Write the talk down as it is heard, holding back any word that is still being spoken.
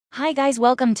Hi guys,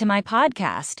 welcome to my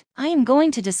podcast. I am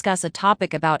going to discuss a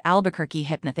topic about Albuquerque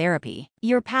hypnotherapy,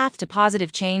 your path to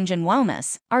positive change and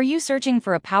wellness. Are you searching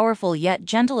for a powerful yet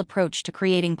gentle approach to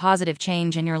creating positive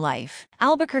change in your life?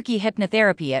 Albuquerque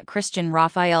hypnotherapy at Christian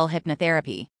Raphael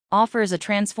Hypnotherapy offers a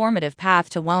transformative path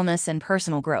to wellness and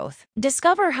personal growth.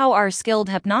 Discover how our skilled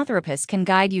hypnotherapists can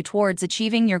guide you towards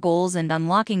achieving your goals and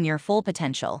unlocking your full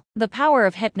potential. The power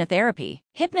of hypnotherapy.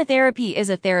 Hypnotherapy is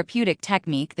a therapeutic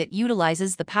technique that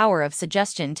utilizes the power of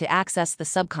suggestion to access the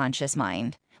subconscious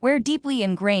mind, where deeply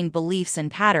ingrained beliefs and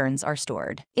patterns are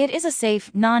stored. It is a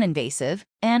safe, non-invasive,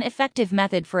 and effective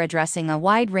method for addressing a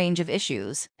wide range of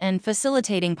issues and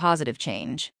facilitating positive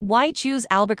change. Why choose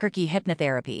Albuquerque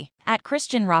hypnotherapy? At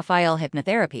Christian Raphael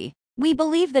Hypnotherapy, we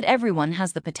believe that everyone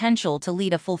has the potential to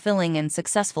lead a fulfilling and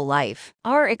successful life.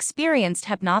 Our experienced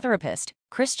hypnotherapist,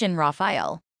 Christian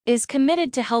Raphael, is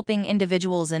committed to helping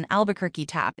individuals in Albuquerque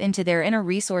tap into their inner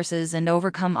resources and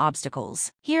overcome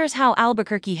obstacles. Here's how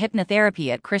Albuquerque hypnotherapy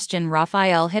at Christian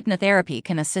Raphael Hypnotherapy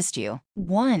can assist you.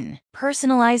 1.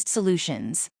 Personalized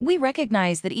solutions. We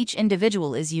recognize that each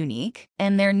individual is unique,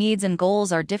 and their needs and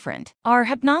goals are different. Our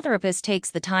hypnotherapist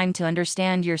takes the time to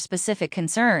understand your specific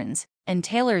concerns and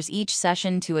tailors each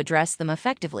session to address them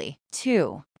effectively.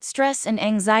 2. Stress and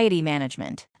anxiety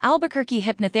management. Albuquerque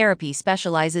hypnotherapy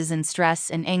specializes in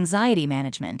stress and anxiety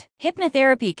management.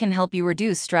 Hypnotherapy can help you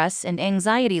reduce stress and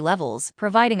anxiety levels,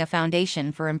 providing a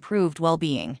foundation for improved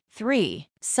well-being. 3.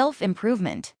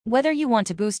 Self-improvement. Whether you want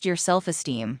to boost your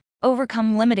self-esteem,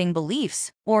 overcome limiting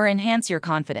beliefs, or enhance your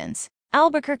confidence,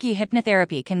 Albuquerque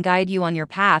hypnotherapy can guide you on your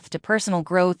path to personal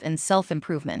growth and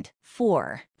self-improvement.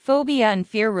 4. Phobia and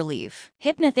fear relief.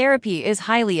 Hypnotherapy is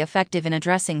highly effective in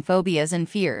addressing phobias and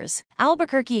fears.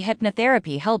 Albuquerque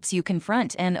hypnotherapy helps you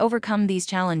confront and overcome these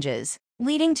challenges,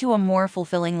 leading to a more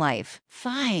fulfilling life.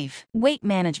 5. Weight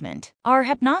management. Our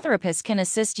hypnotherapists can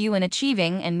assist you in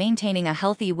achieving and maintaining a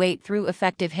healthy weight through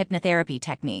effective hypnotherapy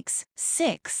techniques.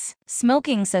 6.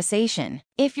 Smoking cessation.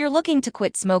 If you're looking to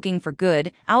quit smoking for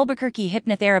good, Albuquerque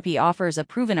hypnotherapy offers a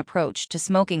proven approach to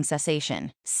smoking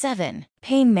cessation. 7.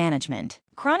 Pain management.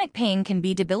 Chronic pain can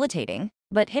be debilitating,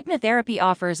 but hypnotherapy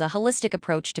offers a holistic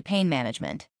approach to pain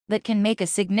management that can make a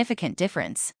significant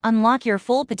difference. Unlock your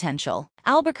full potential.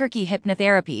 Albuquerque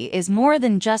hypnotherapy is more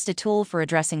than just a tool for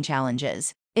addressing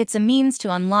challenges. It's a means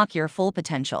to unlock your full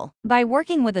potential. By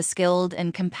working with a skilled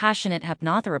and compassionate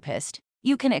hypnotherapist,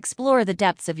 you can explore the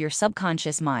depths of your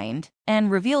subconscious mind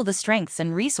and reveal the strengths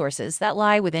and resources that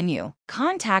lie within you.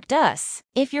 Contact us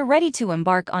if you're ready to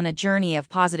embark on a journey of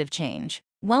positive change,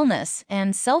 wellness,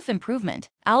 and self-improvement.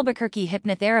 Albuquerque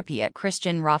hypnotherapy at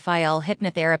Christian Raphael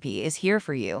Hypnotherapy is here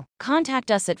for you. Contact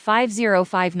us at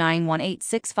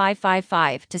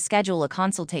 5059186555 to schedule a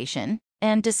consultation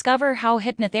and discover how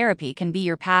hypnotherapy can be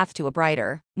your path to a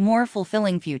brighter, more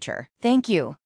fulfilling future. Thank you.